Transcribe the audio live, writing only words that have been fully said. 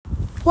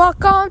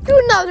Welcome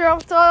to another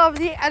episode of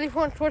the Eddie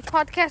Foreign Sports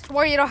Podcast,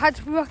 where you don't have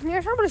to be walking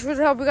here. Somebody should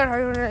help. We got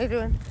Harry. What are you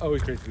doing? Oh,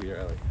 it's great to be here,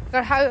 Ellie.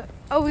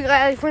 We got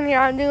Eddie Foreign here.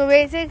 I'm doing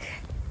amazing.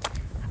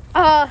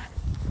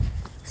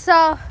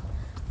 So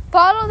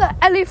follow the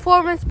Eddie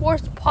Foreman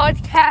Sports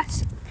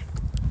Podcast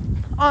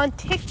on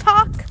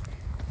TikTok.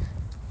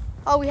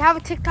 We have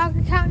a TikTok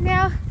account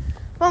now.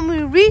 When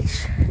we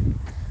reach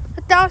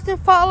 1,000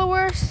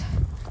 followers,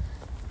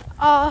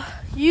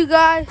 you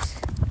guys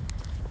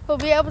will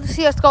be able to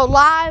see us go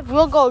live.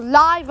 We'll go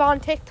live on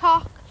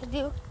TikTok and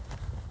do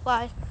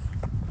like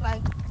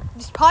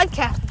this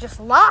podcast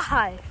just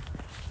live.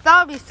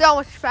 That would be so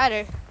much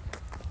better.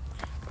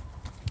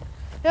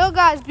 You'll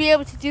guys be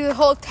able to do the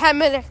whole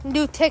 10-minute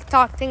new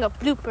TikTok thing of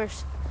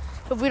bloopers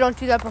if we don't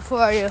do that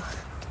before you.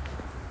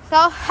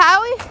 So,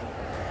 Howie,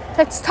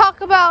 let's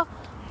talk about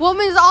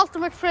Women's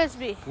Ultimate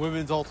Frisbee.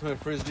 Women's Ultimate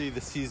Frisbee, the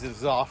season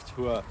is off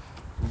to a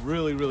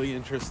really, really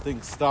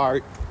interesting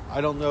start. I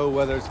don't know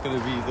whether it's going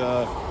to be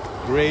the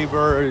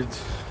Graybirds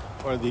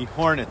or the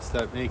Hornets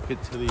that make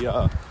it to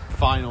the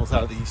finals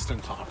out of the Eastern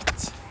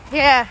Conference.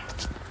 Yeah.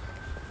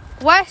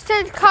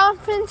 Western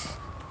Conference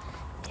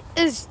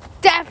is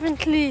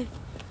definitely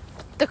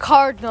the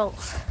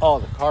Cardinals. Oh,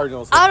 the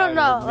Cardinals have had an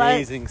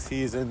amazing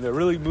season. They're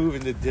really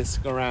moving the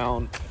disc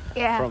around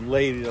from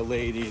lady to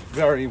lady.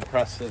 Very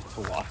impressive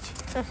to watch.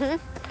 Mm-hmm.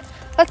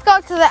 Let's go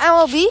to the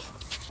MLB.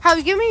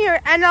 Howie, give me your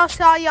NL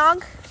Cy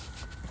Young.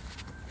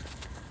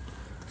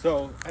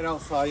 So, NL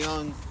Cy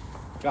Young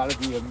got to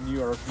be a New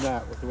York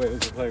Met with the way they're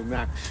playing.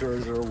 Max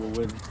Scherzer will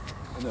win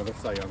another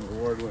Cy Young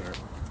Award winner.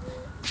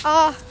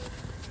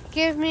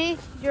 Give me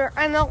your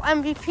NL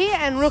MVP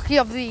and Rookie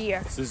of the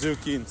Year.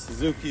 Suzuki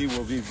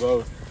will be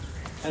both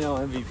NL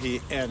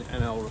MVP and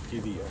NL Rookie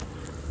of the Year.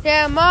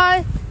 Yeah,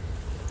 my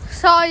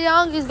Cy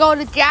Young is going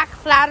to Jack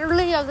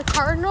Flatterly of the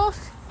Cardinals,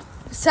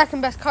 the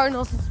second best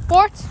Cardinals in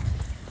sports.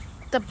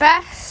 The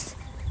best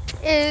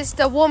is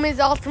the Women's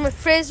Ultimate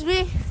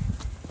Frisbee.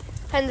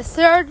 And the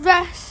third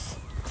best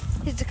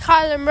is the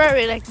Kyler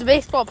Murray, like the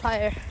baseball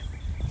player.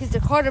 He's the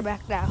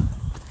quarterback now.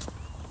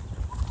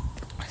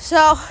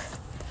 So,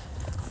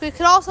 we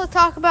could also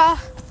talk about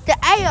the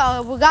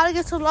AL. We got to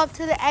give some love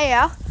to the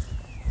AL.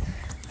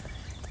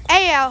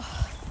 AL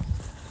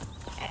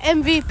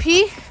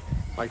MVP.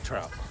 Mike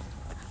Trout.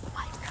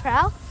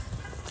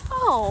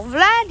 Oh,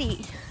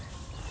 Vladdy.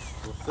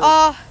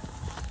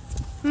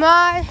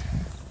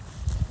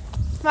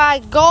 My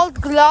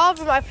gold glove,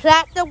 or my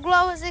platinum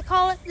glove as they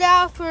call it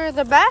now, for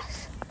the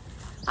best.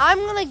 I'm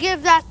going to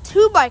give that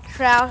to Mike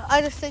Trout. I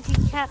just think he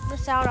can't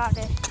miss out on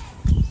it.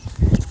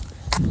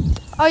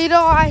 Oh, you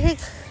know what? I think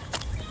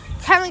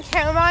Kevin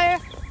Kiermaier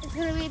is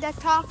going to be that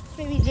top.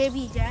 Maybe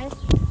JBJ,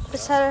 the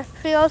center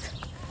field.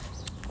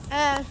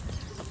 And,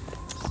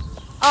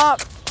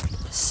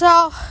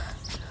 so,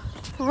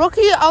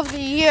 Rookie of the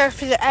Year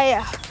for the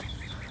AL.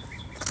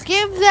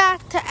 Give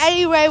that to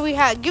any way we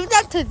have. Give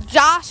that to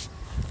Josh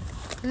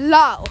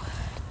Lowe.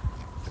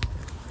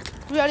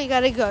 We already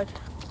got it good.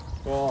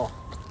 Well,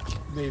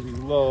 maybe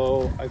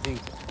Lowe. I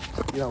think,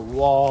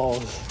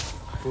 Walls,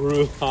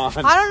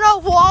 Bruhan. I don't know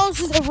if Walls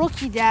is a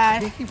rookie, I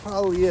Dad. think he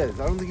probably is.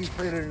 I don't think he's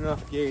played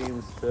enough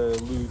games to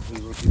lose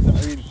his rookie. I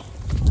mean,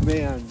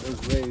 man,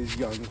 those Rays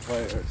young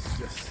players,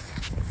 just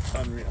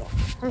unreal.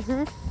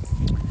 Mm-hmm.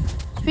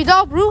 We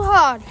know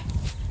Bruhan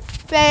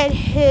made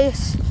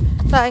his,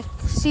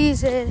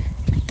 season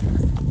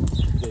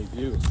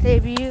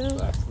debut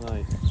last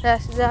night.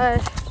 That's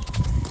not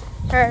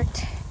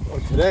hurt. Oh,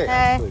 today,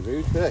 actually.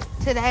 Maybe today.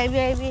 Today,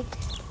 maybe.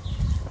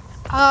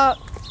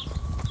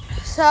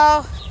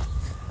 So,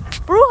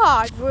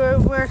 Bruhan,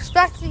 we're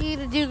expecting you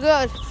to do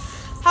good.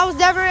 I was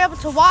never able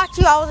to watch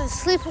you. I was in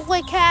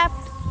sleepaway camp.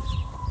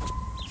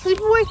 We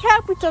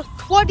took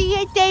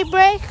 28-day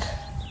break.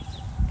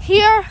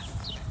 Here,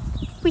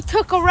 we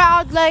took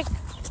around like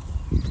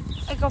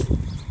a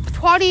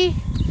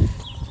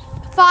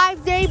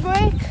 25-day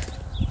break.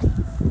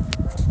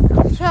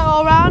 So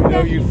around. We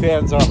know you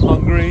fans are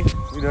hungry.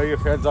 We know your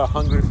fans are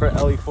hungry for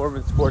Ellie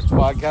Foreman Sports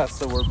Podcast,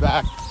 so we're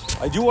back.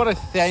 I do want to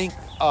thank. We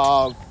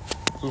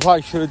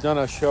probably should have done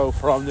a show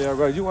from there,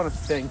 but I do want to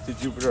thank the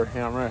Jupiter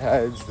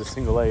Hammerheads, the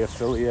single A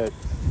affiliate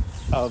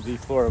of the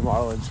Florida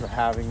Marlins, for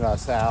having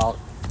us out,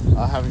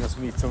 having us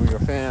meet some of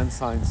your fans,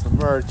 sign some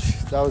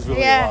merch. That was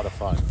really a lot of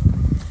fun.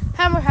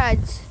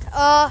 Hammerheads.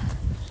 I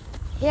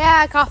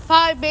got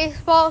 5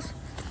 baseballs.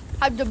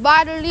 I'm the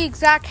minor league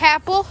Zach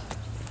Happel.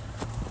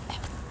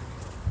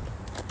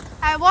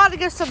 I want to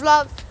give some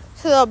love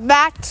to the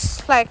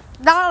bats,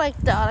 not like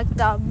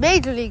the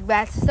major league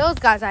bats. Those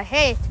guys I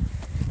hate.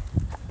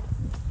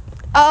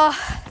 But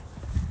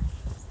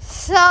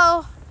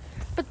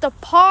the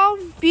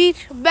Palm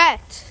Beach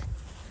Mets,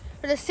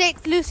 or the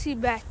St. Lucie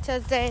Mets,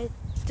 as they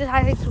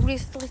I think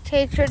recently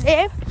changed their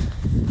name.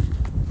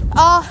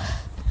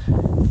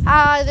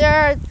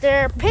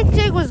 Their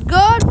pitching was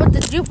good, but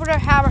the Jupiter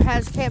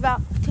Hammerheads came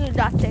out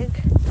 2-0.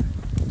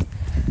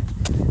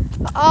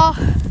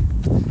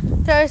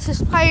 There's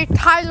this player,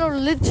 Tyler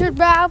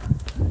Linderbaum.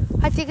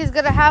 I think he's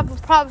going to have a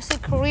promising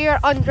career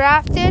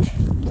undrafted.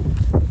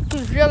 He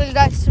was really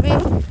nice to me.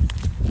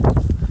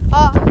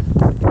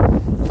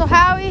 So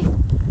Howie,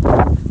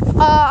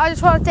 I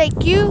just want to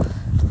thank you.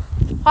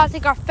 I want to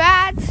thank our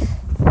fans.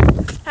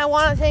 I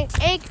want to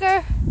thank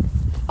Anchor.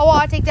 I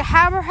want to thank the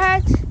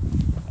Hammerheads.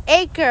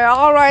 Anchor,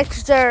 all rights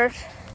reserved.